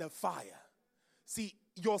in the fire. See,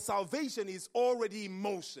 your salvation is already in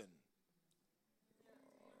motion.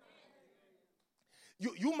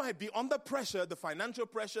 You might be under pressure, the financial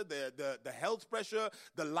pressure, the health pressure,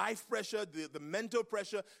 the life pressure, the mental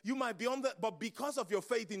pressure. You might be but because of your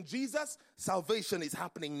faith in Jesus, salvation is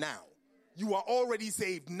happening now. You are already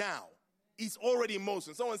saved now. It's already in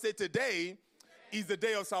motion. Someone say today is the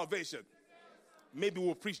day of salvation. Maybe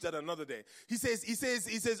we'll preach that another day. He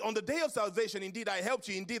says, on the day of salvation, indeed, I helped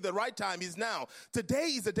you. Indeed, the right time is now. Today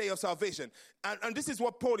is the day of salvation. And this is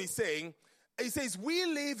what Paul is saying. He says, we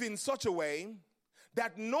live in such a way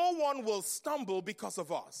that no one will stumble because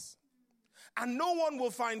of us. And no one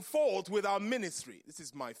will find fault with our ministry. This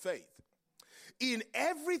is my faith. In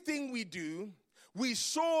everything we do, we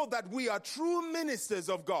show that we are true ministers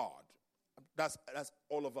of God. That's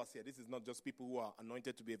all of us here. This is not just people who are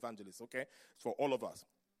anointed to be evangelists, okay? It's for all of us.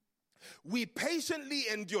 We patiently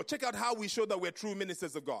endure. Check out how we show that we're true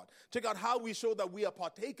ministers of God. Check out how we show that we are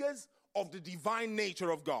partakers of the divine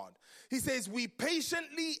nature of God. He says, we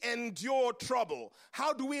patiently endure trouble.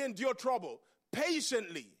 How do we endure trouble?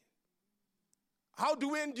 Patiently. How do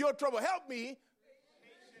we endure trouble? Help me. Patiently.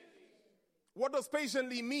 What does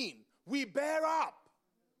patiently mean? We bear up.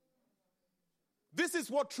 This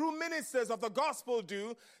is what true ministers of the gospel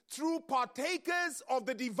do, true partakers of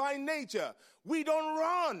the divine nature. We don't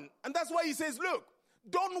run. And that's why he says, look,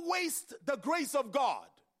 don't waste the grace of God.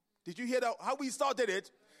 Did you hear that, how we started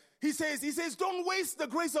it? He says, don't waste the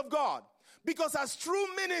grace of God. Because as true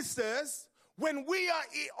ministers, when we are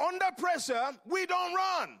under pressure, we don't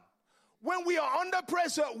run. When we are under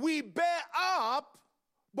pressure, we bear up.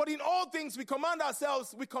 But in all things, we commend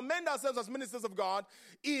ourselves as ministers of God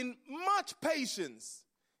in much patience,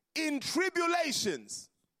 in tribulations.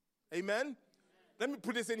 Amen? Let me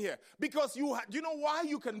put this in here. Because you know why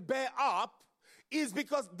you can bear up? Is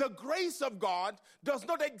because the grace of God does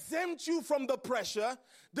not exempt you from the pressure.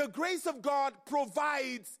 The grace of God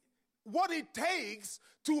provides what it takes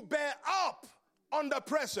to bear up under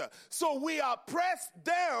pressure. So we are pressed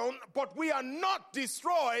down, but we are not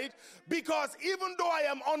destroyed, because even though I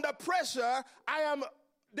am under pressure,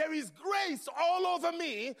 there is grace all over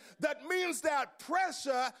me. That means that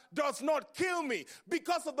pressure does not kill me.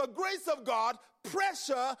 Because of the grace of God,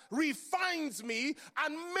 pressure refines me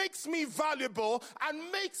and makes me valuable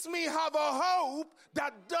and makes me have a hope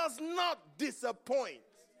that does not disappoint.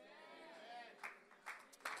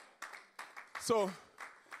 So,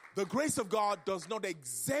 the grace of God does not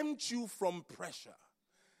exempt you from pressure.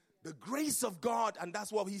 The grace of God, and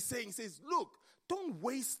that's what he's saying. He says, look, don't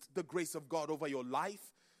waste the grace of God over your life.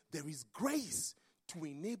 There is grace to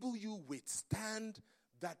enable you withstand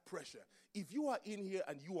that pressure. If you are in here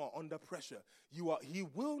and you are under pressure, he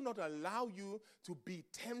will not allow you to be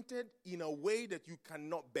tempted in a way that you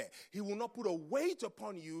cannot bear. He will not put a weight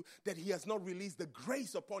upon you that he has not released the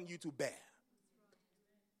grace upon you to bear.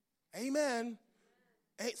 Amen.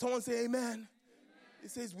 Hey, someone say amen. Amen.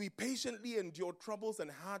 It says we patiently endure troubles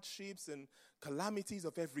and hardships and calamities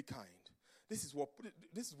of every kind. This is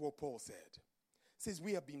what Paul said. It says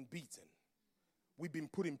we have been beaten. We've been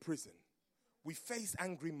put in prison. We face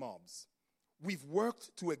angry mobs. We've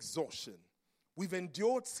worked to exhaustion. We've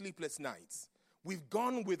endured sleepless nights. We've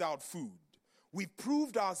gone without food. We've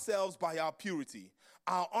proved ourselves by our purity,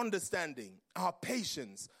 our understanding, our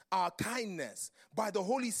patience, our kindness, by the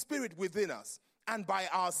Holy Spirit within us, and by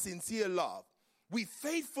our sincere love. We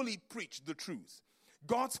faithfully preach the truth.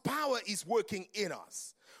 God's power is working in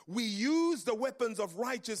us. We use the weapons of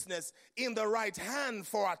righteousness in the right hand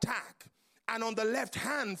for attack and on the left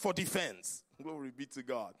hand for defense. Glory be to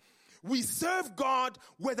God. We serve God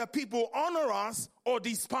whether people honor us or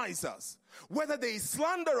despise us, whether they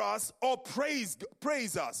slander us or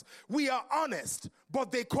praise us. We are honest,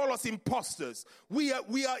 but they call us imposters. We are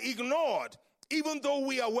ignored, even though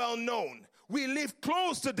we are well known. We live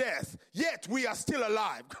close to death, yet we are still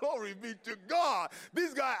alive. Glory be to God.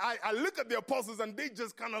 This guy, I look at the apostles and they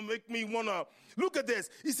just kind of make me want to look at this.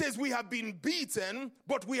 He says, we have been beaten,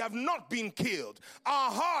 but we have not been killed.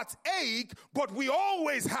 Our hearts ache, but we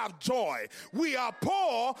always have joy. We are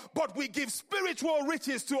poor, but we give spiritual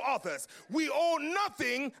riches to others. We owe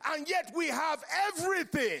nothing, and yet we have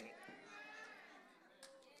everything.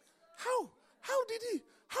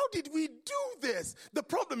 How did we do this? The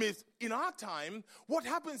problem is, in our time, what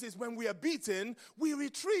happens is when we are beaten, we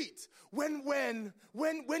retreat. When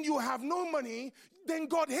you have no money, then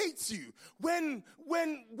God hates you. When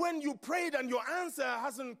you prayed and your answer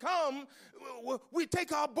hasn't come, we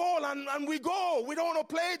take our ball and we go. We don't want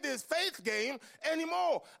to play this faith game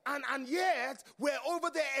anymore. And yet, we're over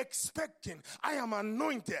there expecting, I am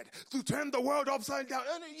anointed to turn the world upside down.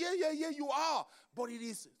 And yeah, you are. But it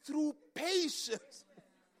is through patience.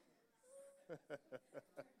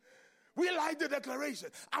 We like the declaration,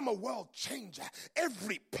 I'm a world changer.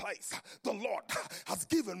 Every place the Lord has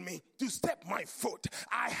given me to step my foot,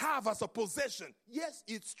 I have as a possession. Yes,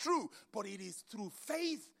 it's true, but it is through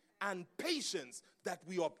faith and patience that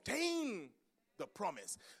we obtain the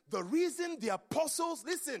promise. The reason the apostles,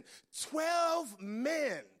 listen, 12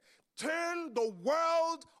 men turned the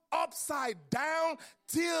world upside down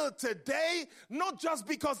till today, not just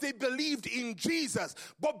because they believed in Jesus,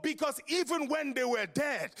 but because even when they were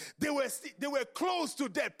dead, they were close to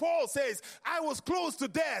death. Paul says, I was close to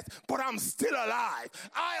death, but I'm still alive.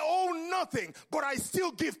 I own nothing, but I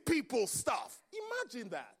still give people stuff. Imagine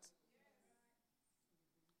that.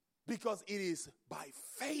 Because it is by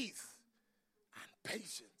faith and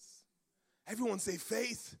patience. Everyone say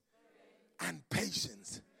faith and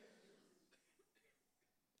patience.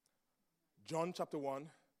 John chapter 1.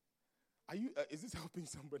 Is this helping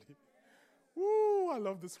somebody? Woo, I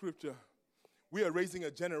love the scripture. We are raising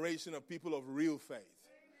a generation of people of real faith.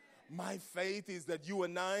 My faith is that you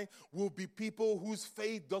and I will be people whose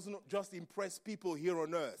faith doesn't just impress people here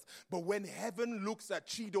on earth. But when heaven looks at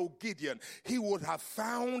Chido Gideon, he would have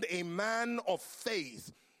found a man of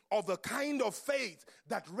faith, of the kind of faith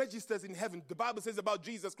that registers in heaven. The Bible says about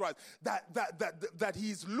Jesus Christ that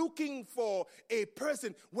he's looking for a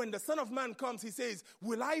person. When the Son of Man comes, he says,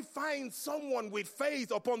 will I find someone with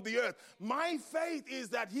faith upon the earth? My faith is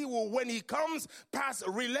that he will, when he comes past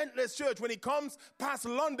Relentless Church, when he comes past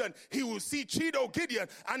London, he will see Chido Gideon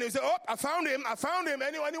and he'll say, oh, I found him.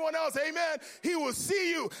 Anyone else? Amen. He will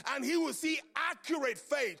see you and he will see accurate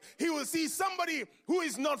faith. He will see somebody who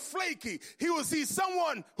is not flaky. He will see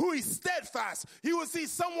someone who is steadfast. He will see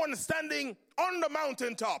someone standing on the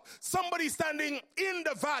mountaintop, somebody standing in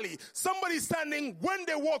the valley, somebody standing when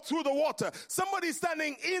they walk through the water, somebody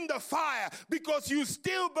standing in the fire, because you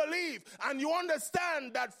still believe and you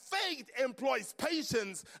understand that faith employs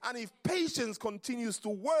patience, and if patience continues to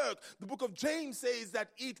work, the book of James says that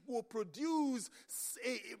it will put you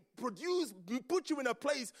in a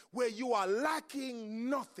place where you are lacking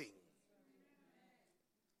nothing.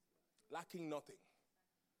 Lacking nothing.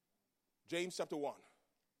 James chapter 1.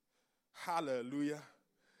 Hallelujah.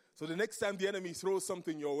 So the next time the enemy throws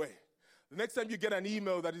something your way, the next time you get an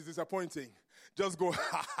email that is disappointing, just go,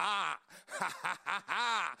 ha, ha, ha, ha, ha,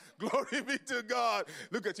 ha. Glory be to God.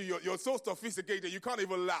 Look at you. You're so sophisticated, you can't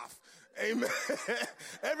even laugh. Amen.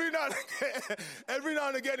 Every now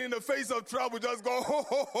and again in the face of trouble, just go, ho,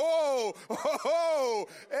 ho, ho, ho, ho.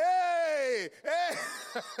 Hey, hey,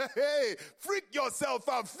 hey. Freak yourself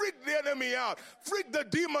out. Freak the enemy out. Freak the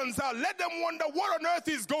demons out. Let them wonder what on earth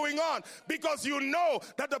is going on, because you know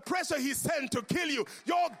that the pressure he sent to kill you,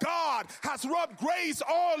 your God has rubbed grace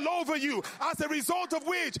all over you, as a result of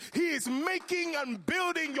which he is making and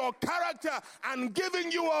building your character and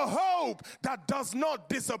giving you a hope that does not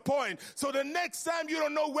disappoint. So the next time you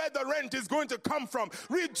don't know where the rent is going to come from,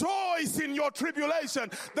 rejoice in your tribulation.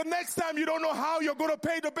 The next time you don't know how you're going to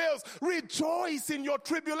pay the bills, rejoice in your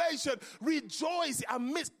tribulation. Rejoice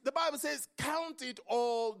amidst, the Bible says, count it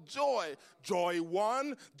all joy. Joy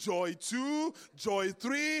 1, joy 2, joy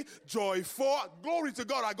 3, joy 4. Glory to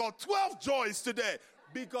God, I got 12 joys today,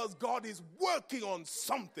 because God is working on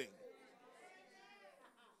something.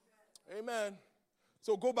 Amen.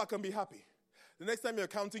 So go back and be happy. The next time you're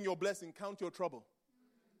counting your blessing, count your trouble.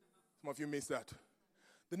 Some of you missed that.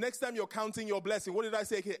 The next time you're counting your blessing, what did I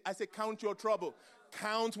say here? I said count your trouble.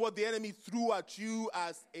 Count what the enemy threw at you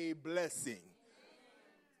as a blessing.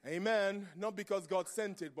 Amen. Not because God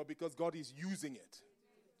sent it, but because God is using it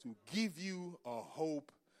to give you a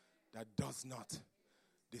hope that does not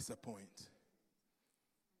disappoint.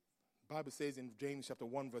 The Bible says in James chapter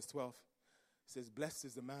 1 verse 12, it says, blessed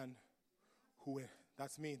is the man who,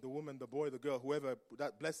 that's me, the woman, the boy, the girl, whoever,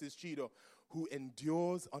 that blessed is Chido, who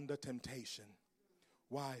endures under temptation.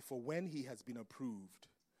 Why? For when he has been approved.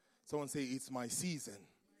 Someone say, it's my season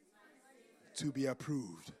to be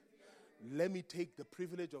approved. Let me take the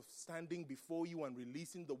privilege of standing before you and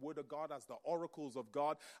releasing the word of God as the oracles of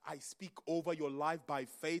God. I speak over your life by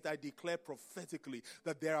faith. I declare prophetically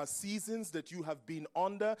that there are seasons that you have been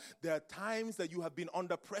under. There are times that you have been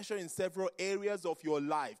under pressure in several areas of your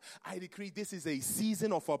life. I decree this is a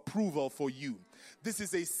season of approval for you. This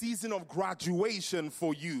is a season of graduation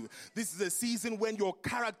for you. This is a season when your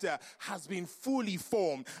character has been fully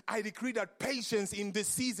formed. I decree that patience in this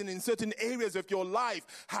season in certain areas of your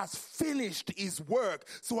life has finished his work.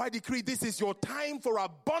 So I decree this is your time for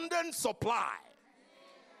abundant supply.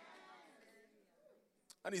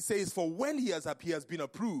 And it says, for when he has been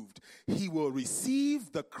approved, he will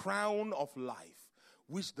receive the crown of life,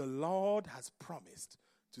 which the Lord has promised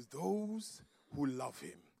to those who love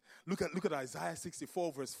him. Look at Isaiah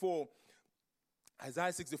 64 verse 4.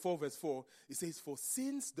 Isaiah 64 verse 4, it says, for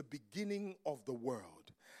since the beginning of the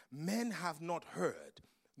world, men have not heard,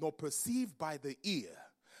 nor perceived by the ear,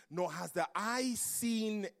 nor has the eye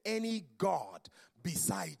seen any God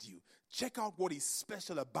beside you. Check out what is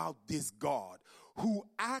special about this God, who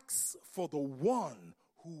acts for the one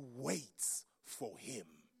who waits for him.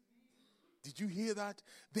 Did you hear that?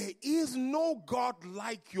 There is no God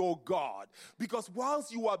like your God. Because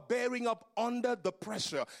whilst you are bearing up under the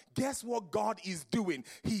pressure, guess what God is doing?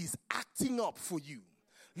 He's acting up for you.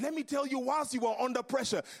 Let me tell you, whilst you are under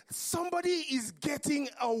pressure, somebody is getting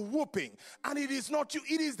a whooping. And it is not you,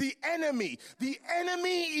 it is the enemy. The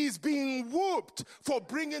enemy is being whooped for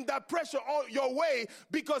bringing that pressure your way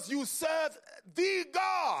because you serve the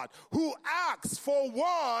God who acts for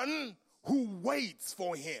one who waits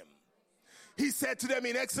for him. He said to them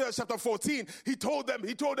in Exodus chapter 14, he told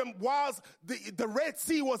them whilst the Red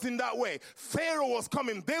Sea was in that way, Pharaoh was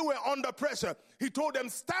coming, they were under pressure. He told them,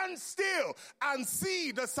 stand still and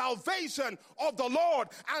see the salvation of the Lord,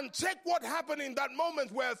 and check what happened in that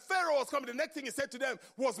moment where Pharaoh was coming. The next thing he said to them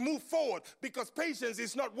was move forward, because patience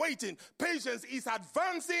is not waiting. Patience is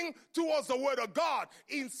advancing towards the word of God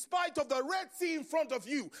in spite of the Red Sea in front of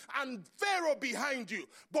you and Pharaoh behind you.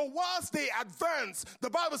 But whilst they advance, the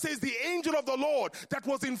Bible says the angel of the Lord that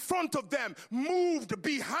was in front of them moved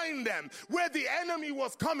behind them where the enemy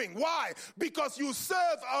was coming. Why? Because you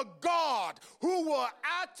serve a God who will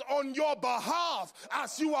act on your behalf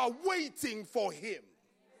as you are waiting for him.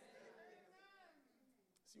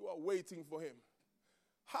 As you are waiting for him.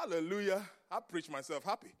 Hallelujah. I preach myself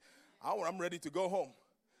happy. I'm ready to go home.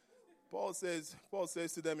 Paul says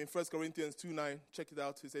to them in 1 Corinthians 2:9, check it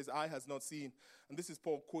out. He says, eye has not seen, and this is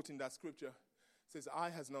Paul quoting that scripture. He says, eye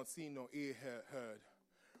has not seen nor ear heard.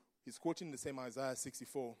 He's quoting the same Isaiah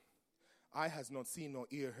 64. Eye has not seen nor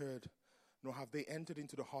ear heard, nor have they entered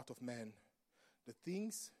into the heart of man the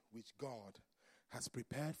things which God has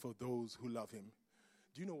prepared for those who love him.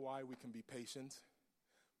 Do you know why we can be patient?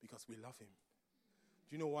 Because we love him.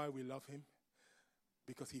 Do you know why we love him?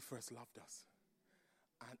 Because he first loved us.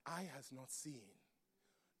 And eye has not seen,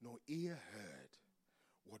 nor ear heard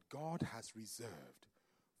what God has reserved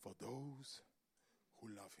for those who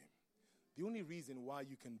love him. The only reason why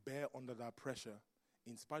you can bear under that pressure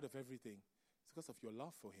in spite of everything is because of your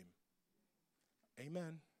love for him.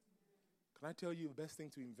 Amen. Can I tell you the best thing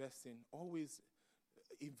to invest in? Always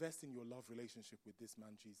invest in your love relationship with this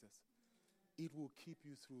man, Jesus. It will keep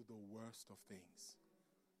you through the worst of things.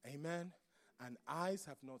 Amen. And eyes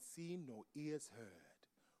have not seen nor ears heard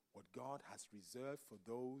what God has reserved for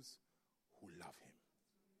those who love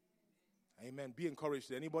him. Amen. Be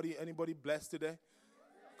encouraged. Anybody blessed today?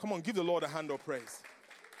 Come on, give the Lord a hand of praise.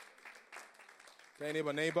 Okay,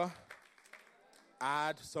 neighbor,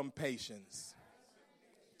 add some patience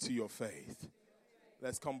to your faith.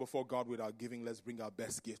 Let's come before God with our giving. Let's bring our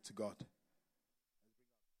best gift to God.